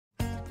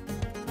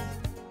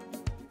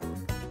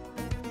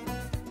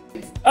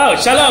Oh,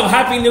 shalom,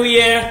 happy new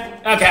year.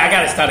 Okay, I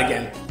gotta start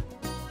again.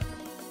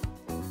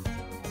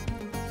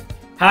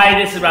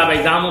 Hi, this is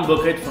Rabbi Zalman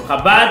Boca from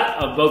Chabad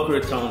of Boca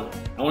Raton.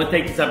 I want to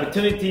take this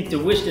opportunity to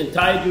wish the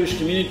entire Jewish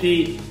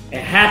community a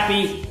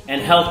happy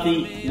and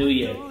healthy new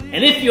year.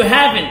 And if you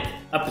haven't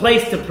a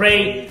place to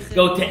pray,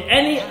 go to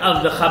any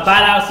of the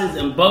Chabad houses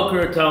in Boca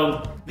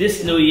Raton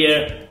this new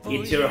year.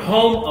 It's your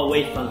home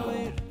away from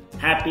home.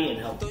 Happy and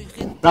healthy.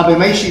 Rabbi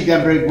Maishi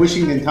Denberg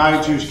wishing the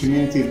entire Jewish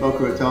community of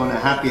Boca Raton a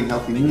happy and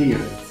healthy new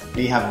year.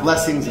 May you have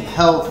blessings of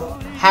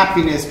health,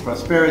 happiness,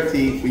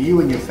 prosperity for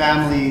you and your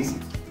families,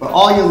 for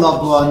all your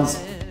loved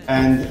ones,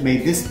 and may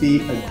this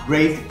be a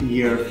great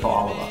year for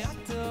all of us.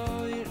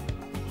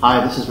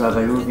 Hi, this is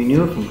Rabbi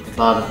Rubinu from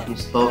Chabad of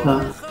East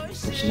Boca,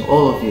 wishing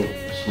all of you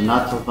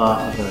Shana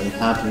Tova, a very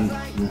happy and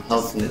a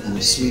healthy and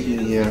a sweet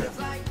new year.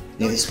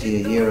 May this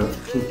be a year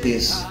of true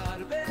peace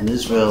in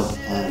Israel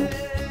and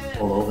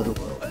all over the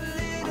world.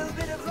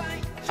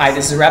 Hi,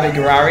 this is Rabbi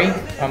Gerari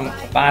from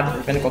Chabad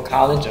Rabbinical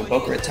College of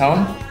Boca Raton.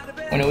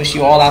 I want to wish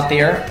you all out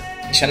there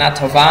Shana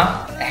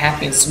Tova, a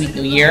happy and sweet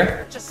new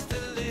year.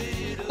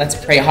 Let's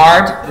pray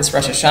hard this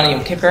Rosh Hashanah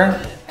Yom Kippur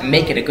and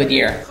make it a good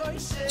year.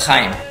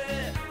 Chaim.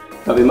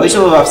 Rabbi Moshe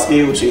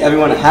Levovsky wishing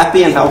everyone a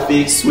happy and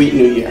healthy, sweet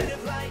new year.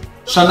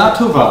 Shana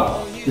Tova.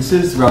 This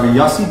is Rabbi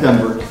Yossi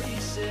Denberg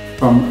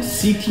from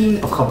C-Team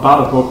of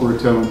Chabad of Boca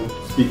Raton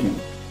speaking.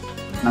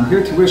 And I'm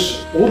here to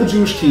wish all the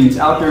Jewish teens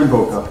out there in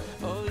Boca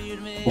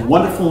a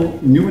wonderful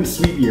new and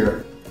sweet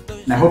year.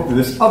 And I hope that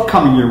this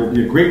upcoming year will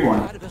be a great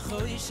one.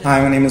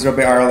 Hi, my name is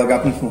Rabbi Ariel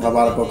Agapin from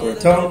Chabad of Boca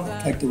Raton.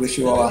 I'd like to wish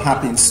you all a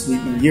happy and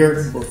sweet new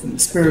year, both in the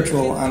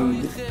spiritual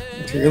and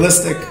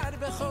materialistic.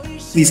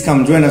 Please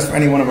come join us for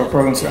any one of our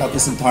programs throughout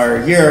this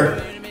entire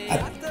year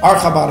at our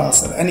Chabad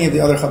house, at any of the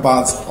other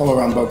Chabads all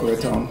around Boca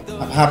Raton.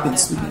 Have a happy and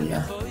sweet new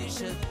year.